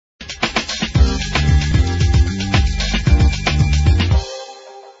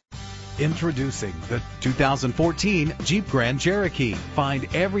Introducing the 2014 Jeep Grand Cherokee. Find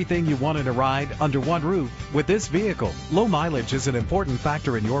everything you want in a ride under one roof with this vehicle. Low mileage is an important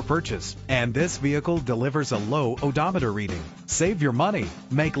factor in your purchase, and this vehicle delivers a low odometer reading. Save your money.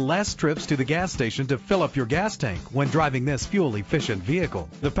 Make less trips to the gas station to fill up your gas tank when driving this fuel-efficient vehicle.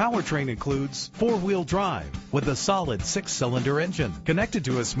 The powertrain includes four-wheel drive with a solid 6-cylinder engine connected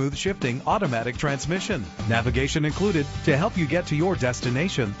to a smooth shifting automatic transmission. Navigation included to help you get to your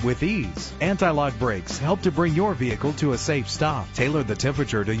destination with ease. Anti-lock brakes help to bring your vehicle to a safe stop. Tailor the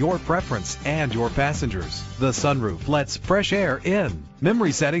temperature to your preference and your passengers. The sunroof lets fresh air in.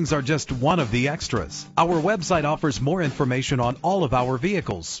 Memory settings are just one of the extras. Our website offers more information on all of our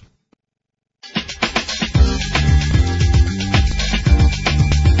vehicles.